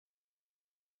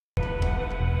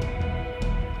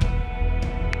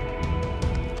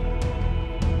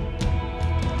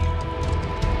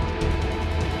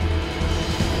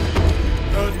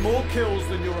kills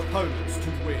than your opponents to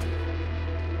win.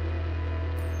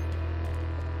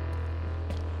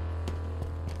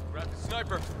 Grab the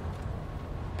sniper.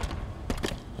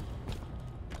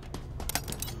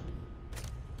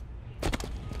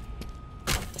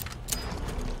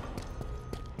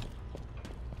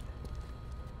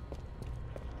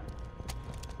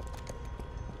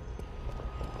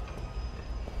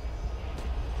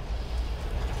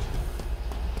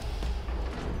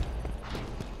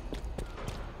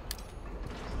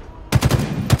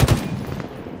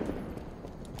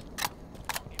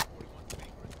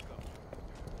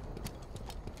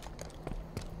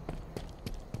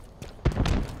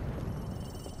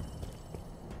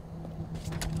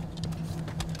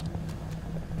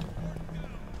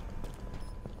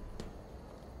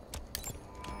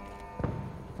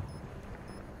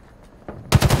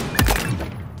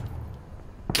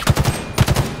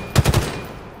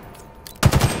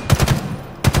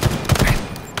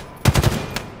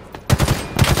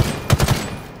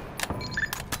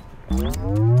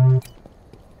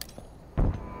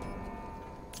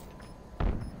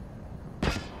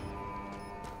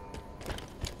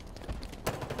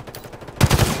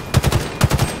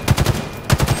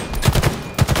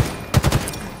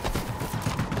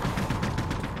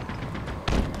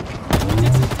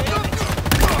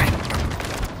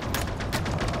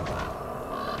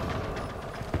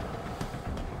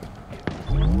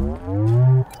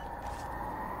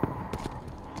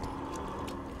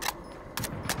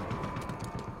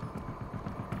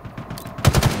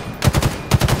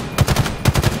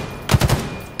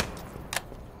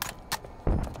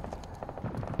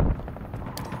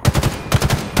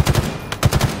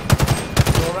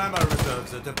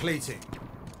 Are depleting.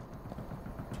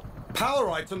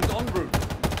 Power items en route.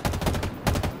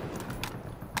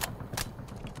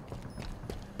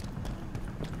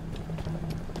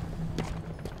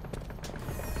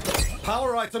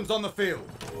 Power items on the field.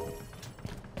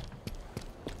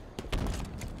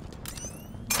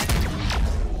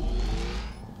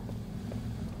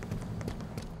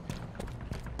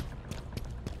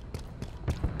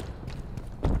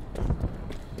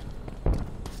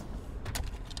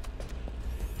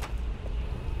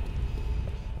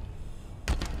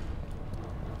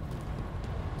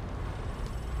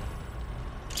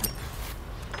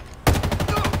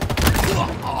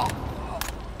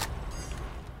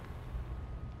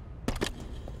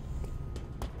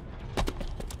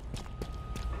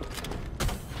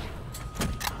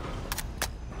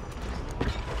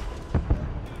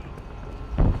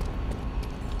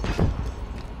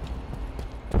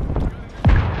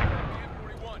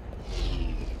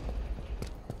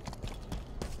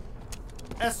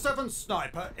 S7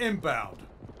 sniper inbound.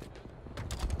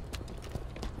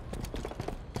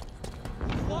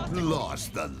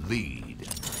 Lost the lead.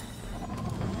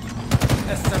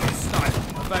 S7 sniper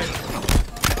available.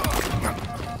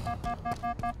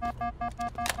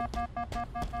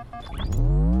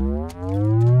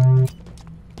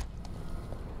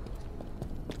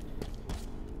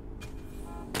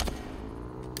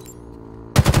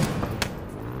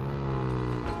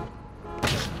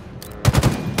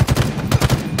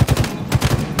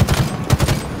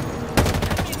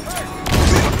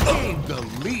 The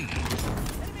lead.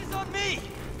 Enemies on me!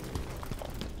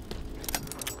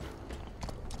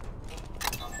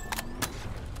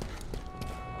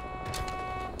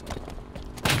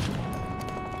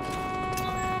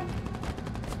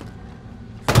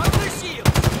 Drop their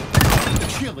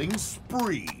shields! Killing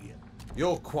spree.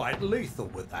 You're quite lethal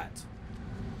with that.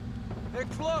 They're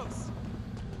close!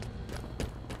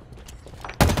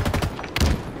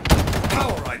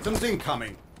 Power items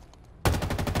incoming.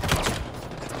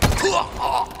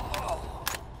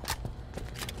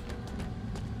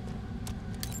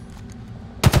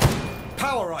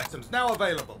 Power items now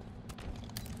available.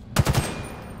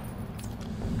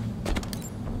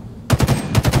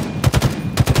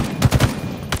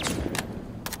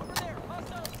 Over there!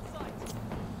 Hostile in sight!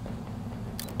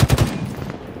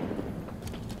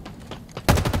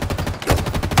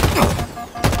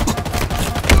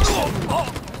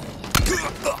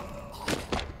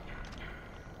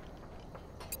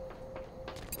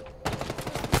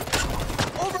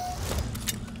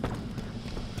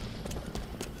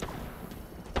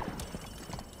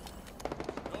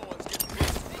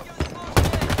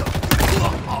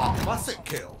 Classic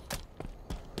kill.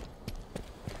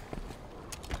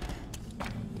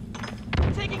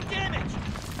 Taking damage!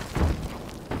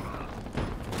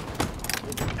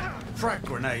 Frag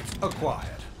grenades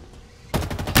acquired.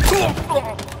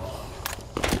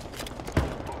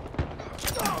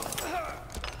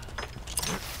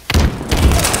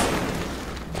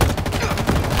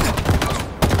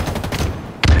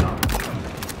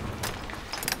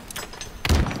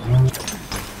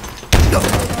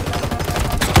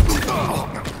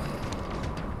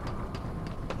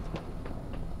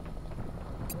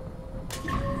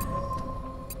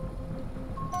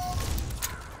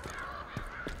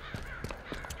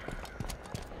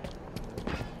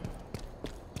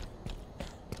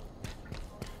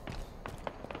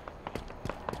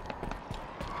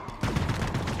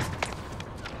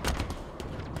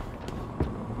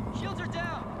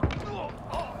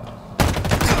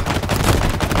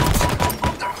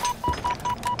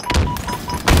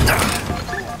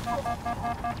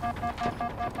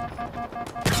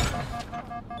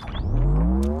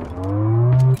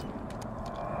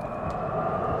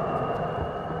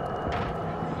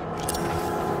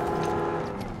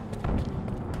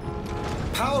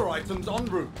 Power items en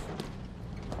route.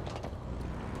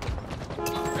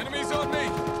 Enemies on me!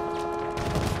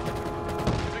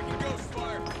 Taking ghost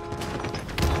fire.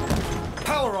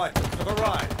 Power items have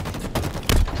arrived.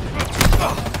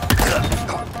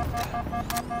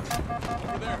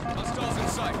 Over there, hostiles in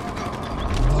sight.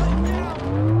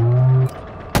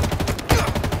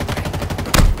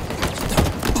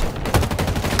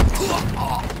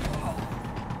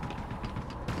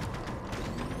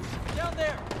 Down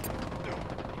there!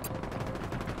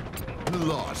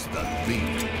 Lost the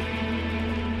lead.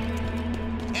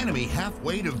 Enemy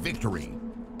halfway to victory.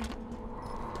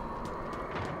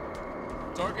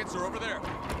 Targets are over there.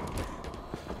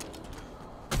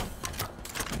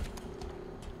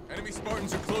 Enemy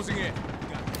Spartans are closing in.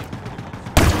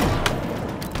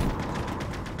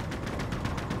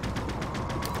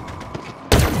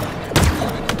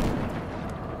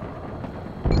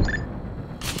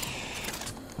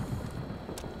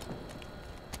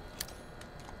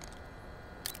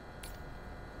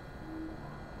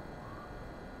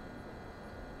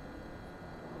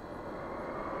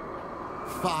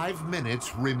 Five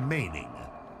minutes remaining.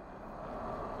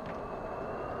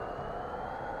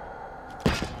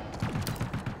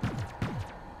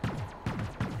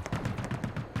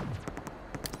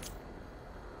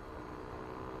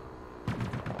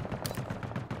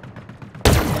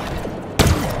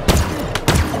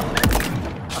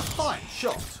 A fine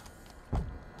shot.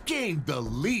 Gained the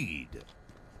lead.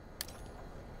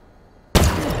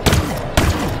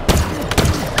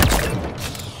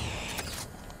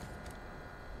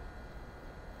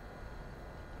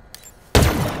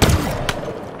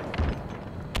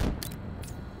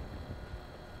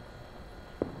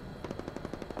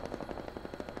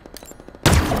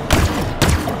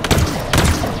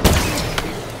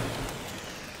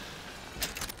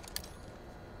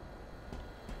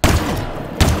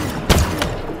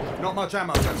 Not much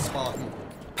ammo left, Spartan.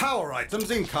 Power items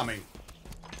incoming.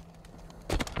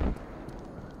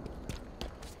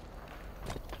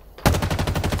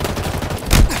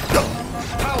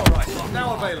 Power items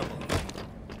now available.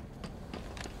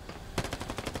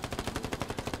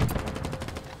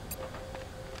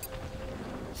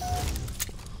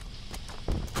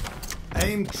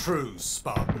 Aim true,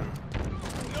 Spartan.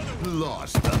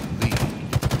 Lost the lead.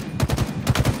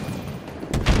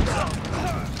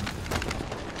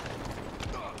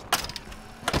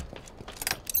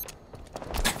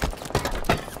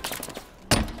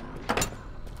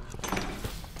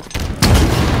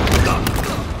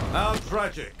 How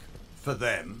tragic for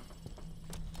them.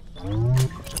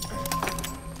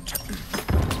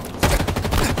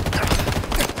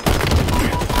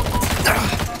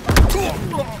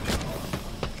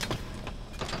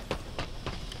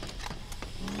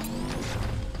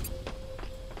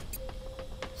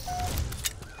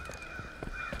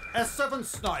 S7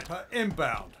 sniper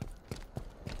inbound.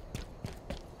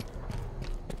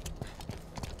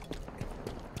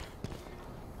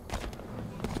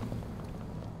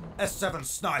 S7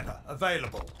 sniper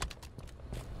available.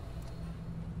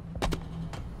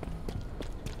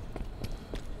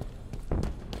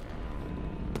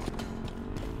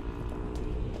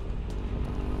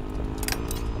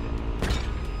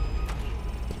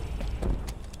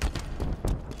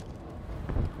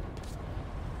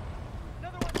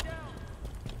 Another one down!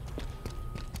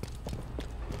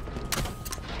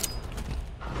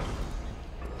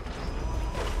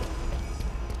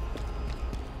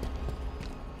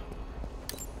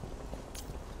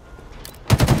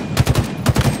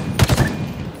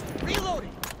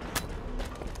 Reloading!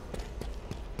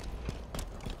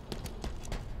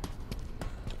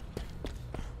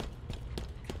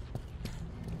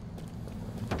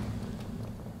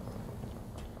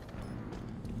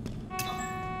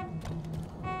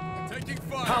 Taking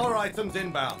fire. Power items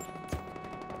inbound.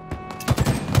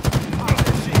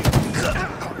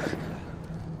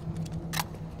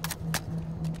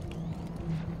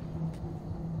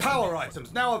 Power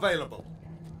items now available.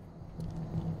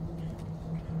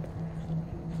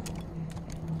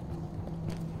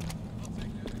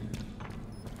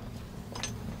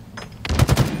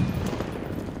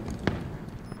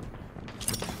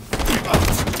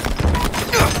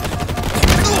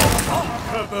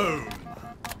 Kaboom!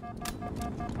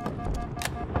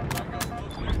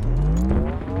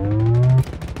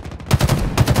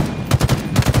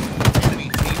 Enemy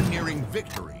team nearing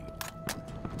victory.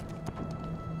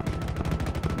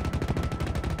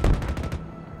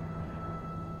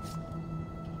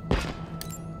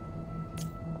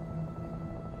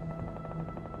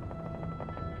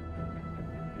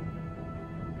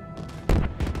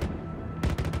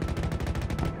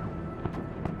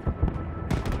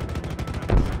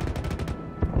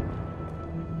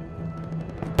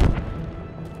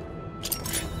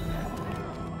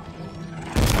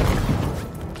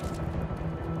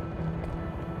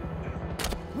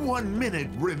 1 minute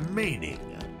remaining.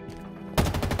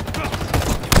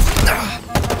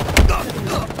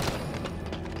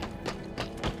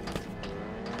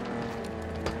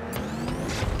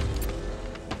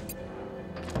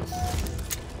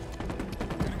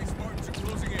 Enemy Spartans are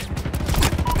closing in.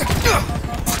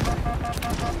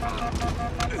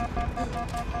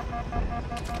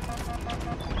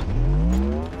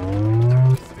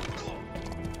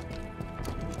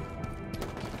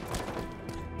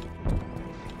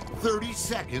 30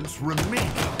 seconds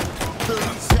remaining.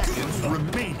 30 seconds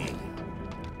remaining.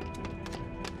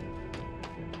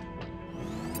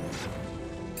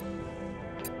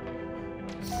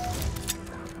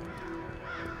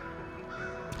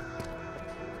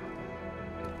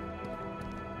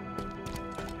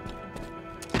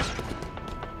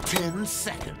 Ten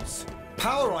seconds.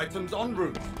 Power items en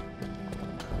route.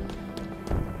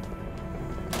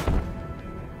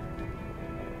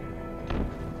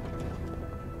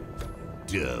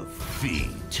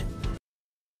 Defeat.